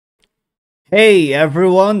Hey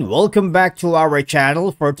everyone, welcome back to our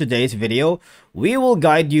channel. For today's video, we will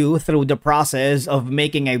guide you through the process of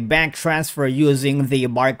making a bank transfer using the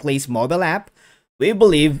Barclays mobile app. We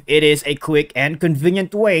believe it is a quick and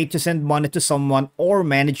convenient way to send money to someone or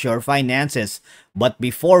manage your finances. But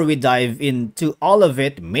before we dive into all of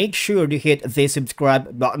it, make sure to hit the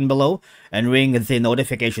subscribe button below and ring the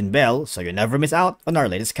notification bell so you never miss out on our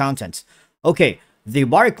latest content. Okay. The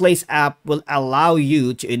Barclays app will allow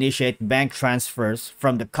you to initiate bank transfers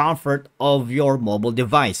from the comfort of your mobile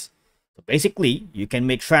device. So basically, you can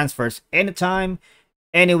make transfers anytime,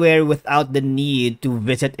 anywhere without the need to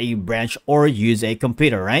visit a branch or use a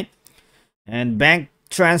computer, right? And bank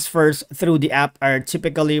transfers through the app are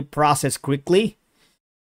typically processed quickly.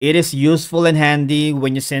 It is useful and handy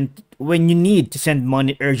when you need to send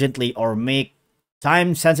money urgently or make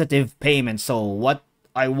time-sensitive payments. So what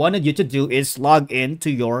I wanted you to do is log in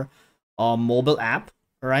to your mobile app,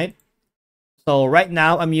 right? So right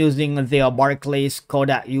now I'm using the Barclays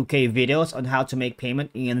co.uk videos on how to make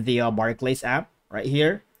payment in the Barclays app right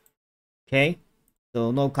here. Okay,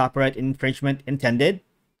 so no copyright infringement intended.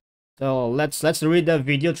 So let's read the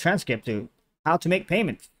video transcript to how to make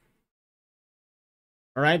payment.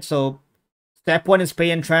 All right, so step one is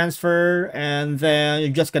pay and transfer, and then you're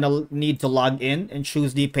just gonna need to log in and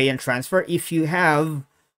choose the pay and transfer. If you have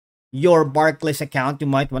your Barclays account, you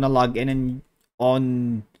might want to log in and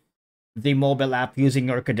on the mobile app using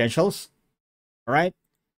your credentials. All right,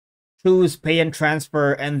 choose pay and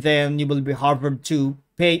transfer, and then you will be hovered to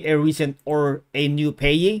pay a recent or a new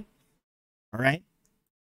payee. All right,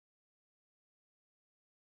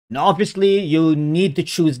 now obviously you need to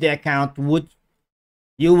choose the account which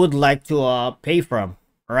you would like to pay from.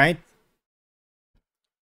 All right,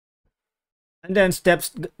 and then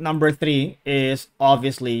steps number 3 is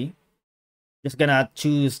obviously just gonna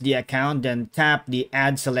choose the account, then tap the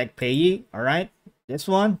add select payee. All right, this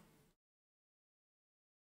one.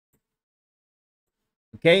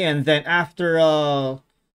 Okay, and then after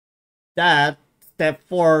that, step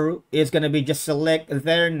 4 is gonna be just select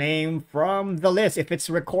their name from the list if it's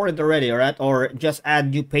recorded already. All right, or just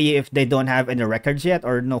add new payee if they don't have any records yet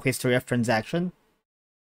or no history of transaction,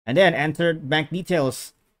 and then enter bank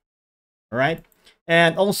details. All right,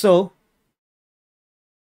 and also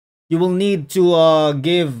you will need to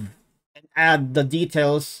give and add the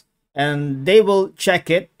details, and they will check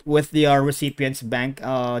it with the recipient's bank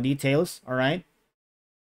details. All right,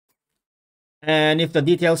 and if the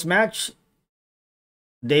details match,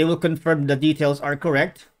 they will confirm the details are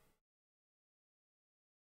correct.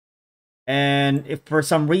 And if for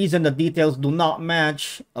some reason the details do not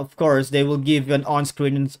match, of course they will give you an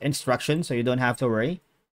on-screen instruction, so you don't have to worry,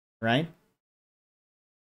 right?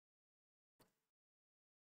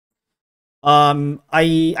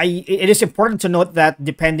 It is important to note that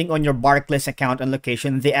depending on your Barclays account and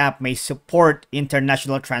location, the app may support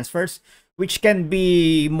international transfers, which can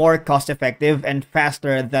be more cost effective and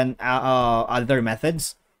faster than other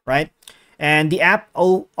methods, right? And the app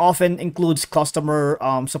often includes customer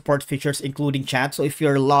support features, including chat. So if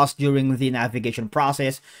you're lost during the navigation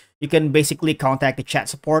process, you can basically contact the chat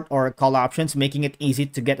support or call options, making it easy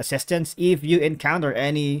to get assistance if you encounter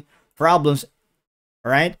any problems,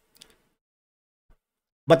 all right?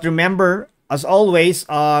 But remember, as always,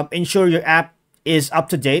 ensure your app is up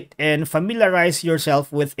to date and familiarize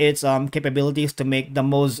yourself with its capabilities to make the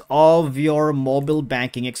most of your mobile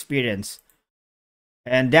banking experience.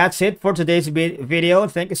 And that's it for today's video.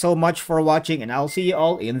 Thank you so much for watching, and I'll see you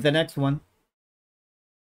all in the next one.